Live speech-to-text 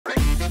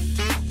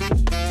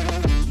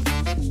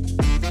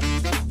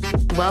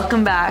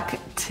Welcome back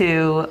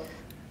to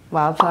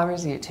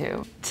Wildflower's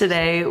YouTube.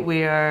 Today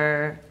we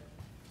are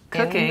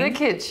cooking. In the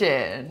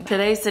kitchen.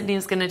 Today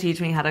Sydney's gonna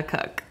teach me how to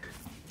cook.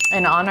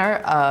 In honor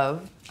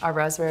of our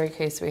raspberry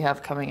case we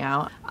have coming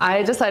out,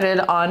 I decided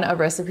on a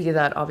recipe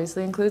that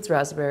obviously includes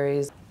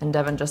raspberries, and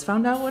Devon just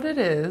found out what it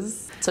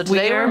is. So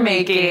today we're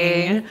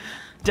making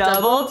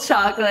double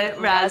chocolate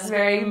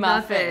raspberry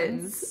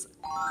muffins.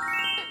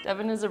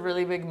 Devon is a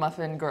really big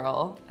muffin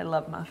girl. I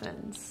love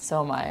muffins.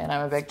 So am I, and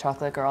I'm a big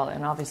chocolate girl,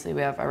 and obviously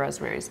we have our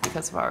raspberries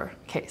because of our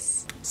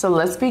case. So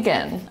let's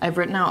begin. I've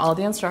written out all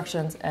the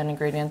instructions and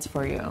ingredients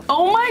for you.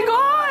 Oh my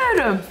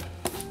God!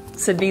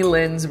 Sydney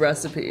Lynn's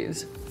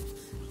recipes.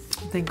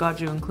 Thank God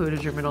you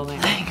included your middle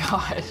name. Thank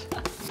God.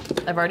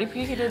 I've already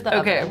preheated the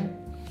oven.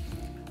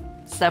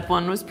 Step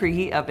one was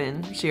preheat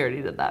oven. She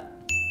already did that.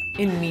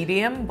 In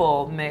medium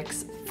bowl,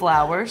 mix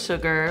flour,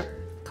 sugar,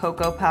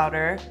 cocoa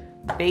powder,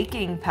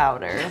 baking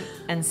powder,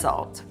 and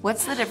salt.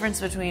 What's the difference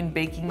between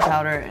baking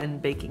powder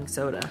and baking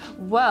soda?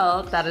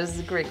 Well, that is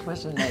a great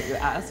question that you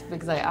asked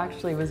because I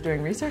actually was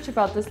doing research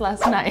about this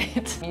last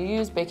night. You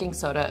use baking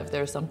soda if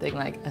there's something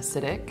like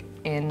acidic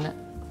in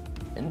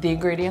the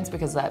ingredients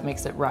because that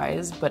makes it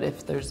rise, but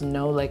if there's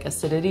no like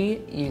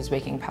acidity, you use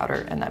baking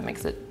powder and that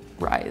makes it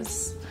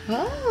rise.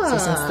 So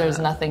since there's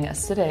nothing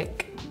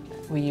acidic,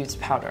 we use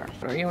powder.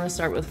 Or you want to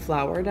start with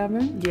flour,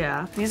 Devon?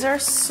 Yeah. These are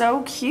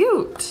so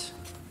cute.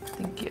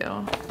 Thank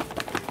you.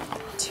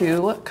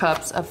 2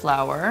 cups of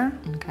flour.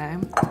 Okay.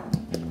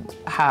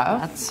 Half.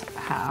 That's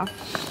half.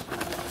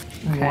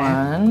 Okay.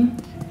 1.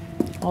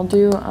 I'll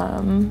do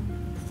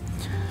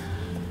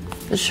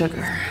the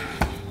sugar.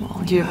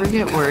 Do you ever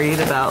get worried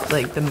about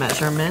like the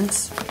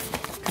measurements?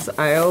 Because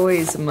I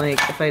always am like,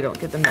 if I don't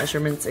get the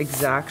measurements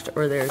exact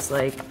or there's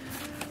like,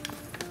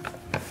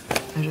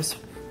 I just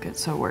get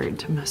so worried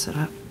to mess it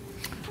up.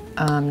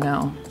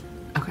 No.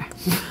 Okay.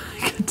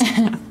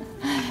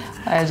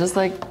 I just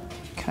like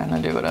kind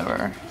of do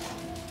whatever.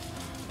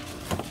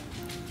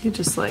 You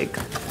just like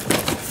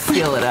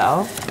feel it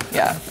out.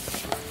 Yeah,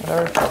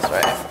 whatever feels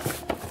right.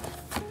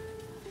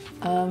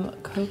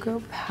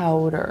 Cocoa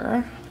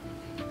powder.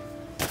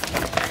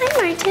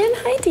 Hi Martin,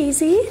 hi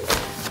Daisy.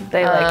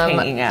 They like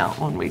hanging out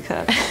when we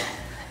cook.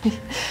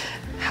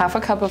 Half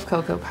a cup of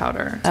cocoa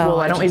powder. Oh, well,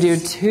 why don't we do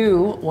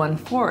 2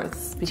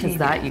 1/4 because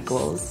that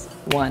equals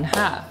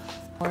 1/2.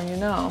 Or you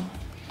know.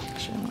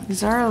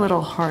 These are a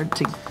little hard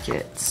to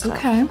get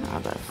stuff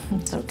out of.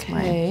 It's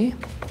okay.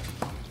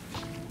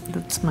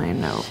 That's my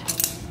note.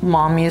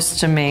 Mom used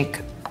to make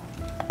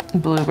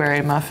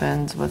blueberry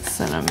muffins with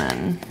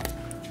cinnamon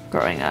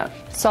growing up.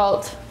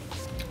 Salt.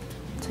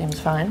 Seems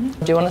fine.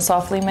 Do you want to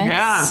softly mix?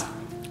 Yeah.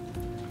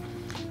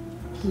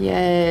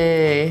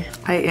 Yay.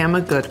 I am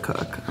a good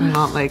cook. I'm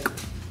not like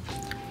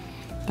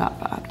that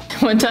bad.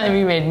 One time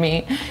you made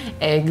me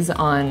eggs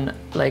on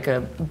like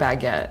a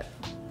baguette.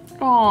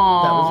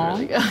 Aww. That was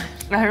really good.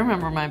 I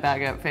remember my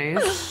baguette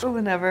phase.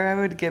 Whenever I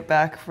would get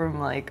back from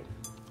like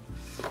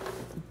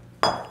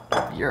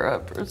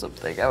Europe or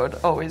something, I would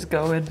always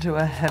go into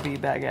a heavy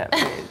baguette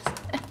phase.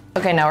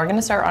 Okay, now we're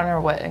gonna start on our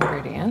wet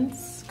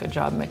ingredients. Good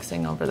job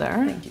mixing over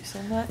there. Thank you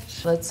so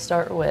much. Let's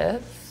start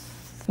with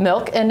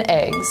milk and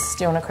eggs.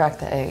 Do you wanna crack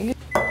the egg?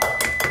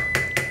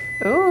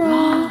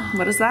 Ooh,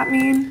 what does that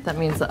mean? That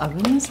means the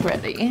oven is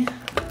ready.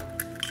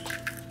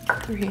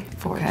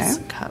 3/4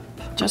 cup.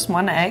 Just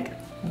 1 egg?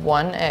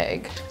 1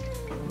 egg.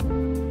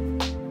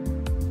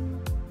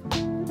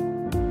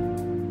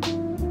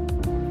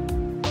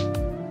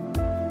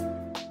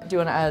 Do you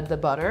want to add the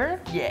butter?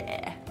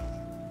 Yeah.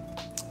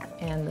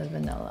 And the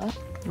vanilla.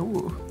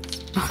 Ooh.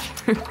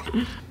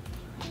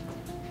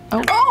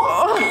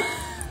 Oh,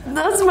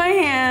 that's my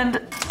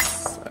hand.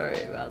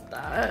 Sorry about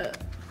that.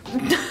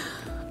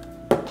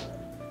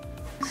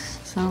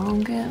 So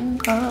I'm getting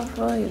caught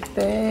for you,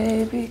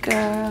 baby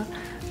girl.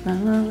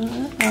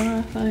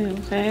 For you,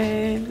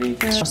 baby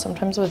girl.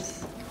 Sometimes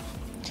with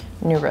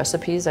new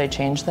recipes, I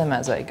change them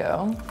as I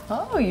go.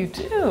 Oh, you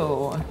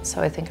do?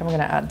 So I think I'm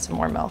gonna add some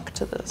more milk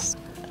to this.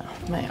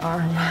 My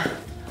arm.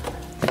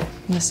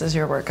 This is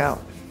your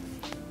workout.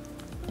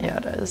 Yeah,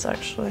 it is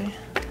actually.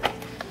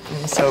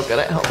 I'm so good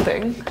at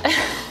helping.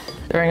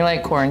 During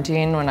like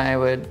quarantine, when I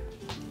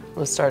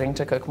was starting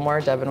to cook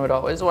more, Devon would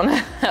always want to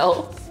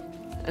help.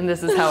 And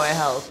this is how I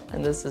help.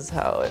 And this is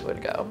how it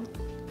would go.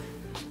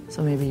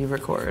 So maybe you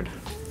record.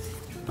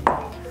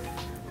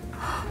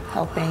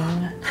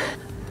 Helping.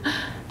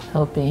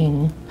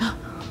 Helping.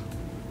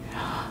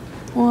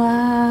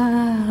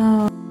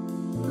 Wow.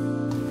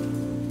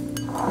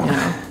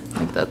 Yeah,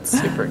 like that's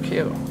super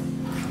cute.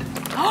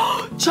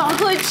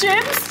 Chocolate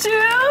chips too?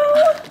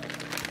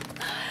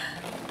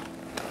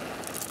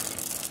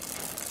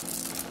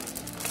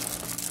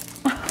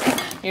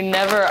 You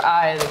never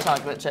eye the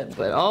chocolate chip,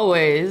 but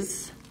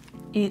always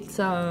eat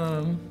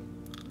some.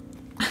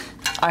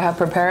 I have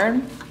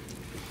prepared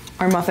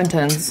our muffin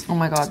tins. Oh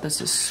my God, this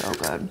is so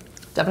good.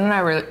 Devon and I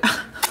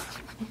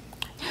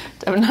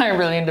are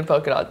really into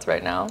polka dots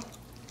right now.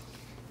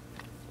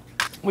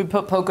 We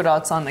put polka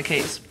dots on the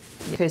case.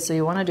 Okay, so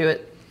you want to do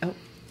it. Oh,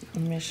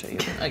 let me show you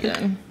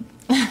again.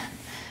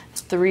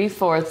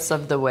 3/4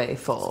 of the way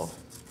full.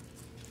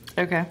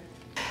 Okay.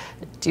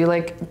 Do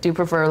you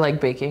prefer like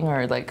baking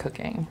or like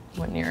cooking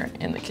when you're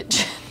in the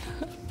kitchen?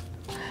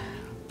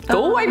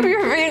 Go wipe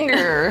your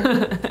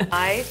finger.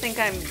 I think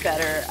I'm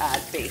better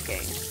at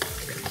baking.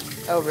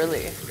 Oh,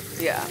 really?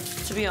 Yeah.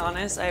 To be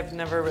honest, I've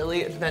never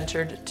really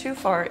ventured too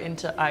far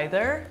into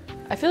either.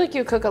 I feel like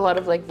you cook a lot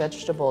of like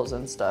vegetables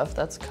and stuff.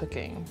 That's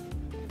cooking.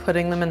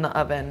 Putting them in the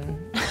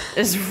oven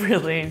is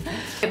really,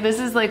 this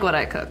is like what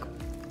I cook.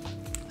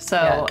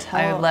 So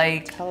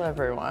Yeah, tell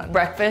everyone.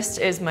 Breakfast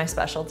is my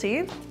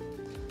specialty.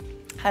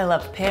 I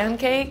love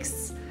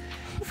pancakes,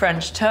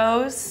 French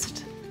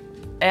toast,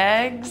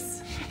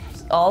 eggs,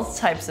 all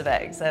types of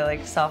eggs. I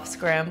like soft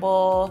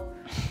scramble.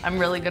 I'm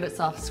really good at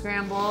soft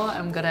scramble.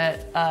 I'm good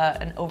at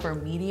an over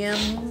medium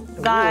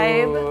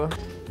vibe. Ooh.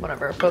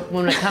 Whatever, but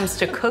when it comes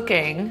to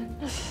cooking,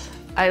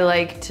 I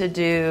like to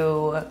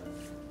do,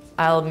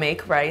 I'll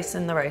make rice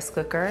in the rice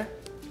cooker,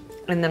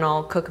 and then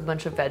I'll cook a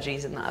bunch of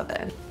veggies in the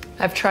oven.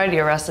 I've tried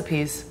your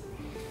recipes.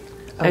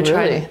 Oh, I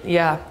tried really? it.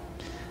 Yeah.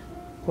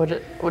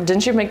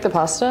 Didn't you make the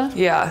pasta?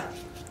 Yeah.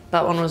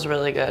 That one was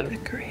really good.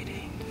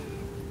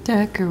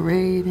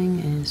 Decorating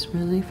is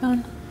really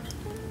fun.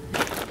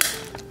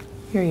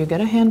 Here, you get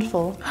a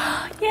handful.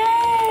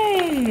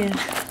 Yay!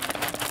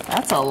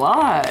 That's a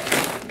lot.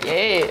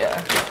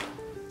 Yeah.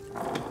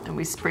 And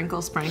we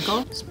sprinkle.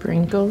 Sprinkle,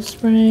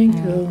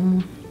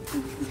 sprinkle.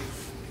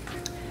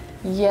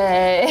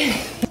 Yay.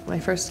 My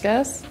first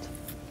guest.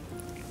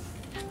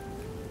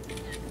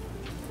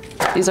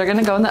 These are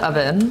gonna go in the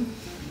oven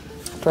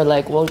for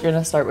like, we're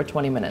gonna start with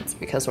 20 minutes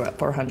because we're at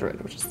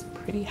 400, which is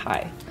pretty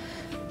high,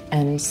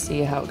 and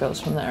see how it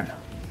goes from there.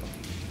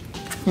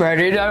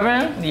 Ready,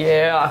 Devon?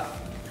 Yeah.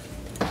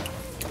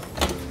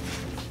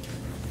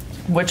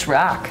 Which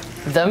rack?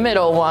 The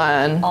middle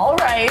one. All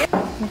right.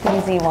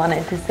 Daisy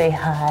wanted to say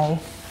hi.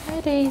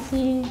 Hi,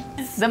 Daisy.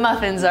 The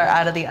muffins are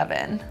out of the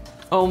oven.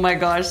 Oh my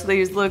gosh,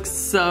 these look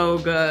so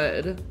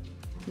good.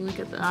 Look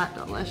at that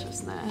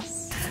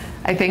deliciousness.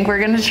 I think we're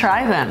gonna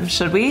try them.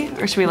 Should we?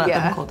 Or should we let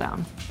them cool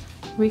down?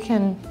 We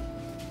can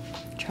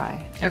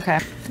try. Okay.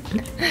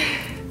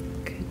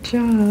 Good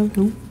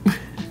job.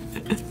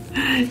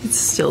 It's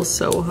still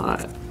so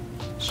hot.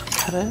 Should I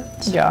cut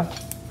it? Yeah.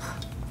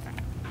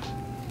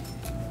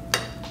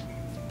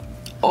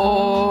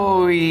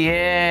 Oh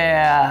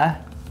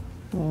yeah.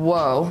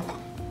 Whoa.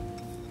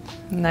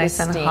 Nice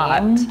and steam.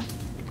 hot.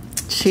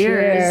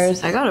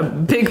 Cheers. I got a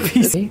big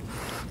piece.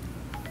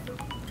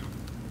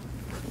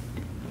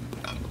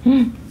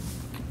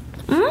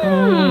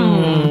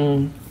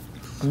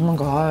 Oh my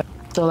god.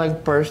 The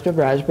like burst of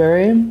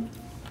raspberry.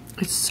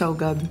 It's so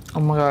good.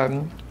 Oh my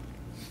god.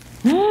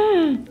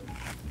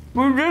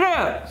 We did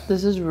it!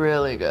 This is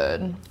really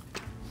good.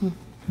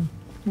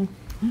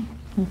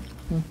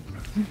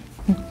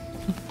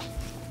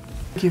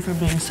 Thank you for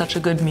being such a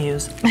good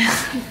muse.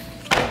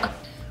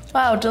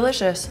 Wow,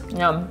 delicious.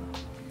 Yum.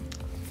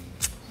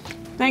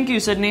 Thank you,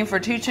 Sydney, for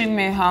teaching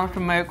me how to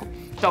make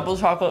double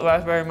chocolate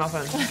raspberry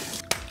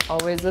muffins.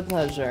 Always a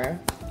pleasure.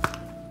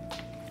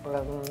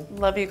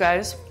 Love you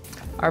guys.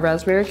 Our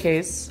raspberry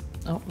case,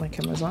 oh, my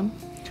camera's on.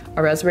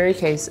 Our raspberry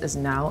case is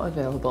now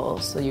available,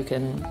 so you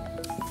can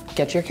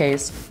get your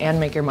case and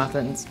make your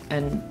muffins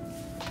and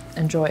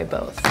enjoy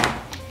both.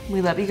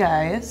 We love you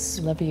guys.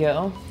 Love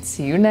you.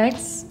 See you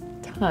next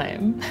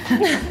time.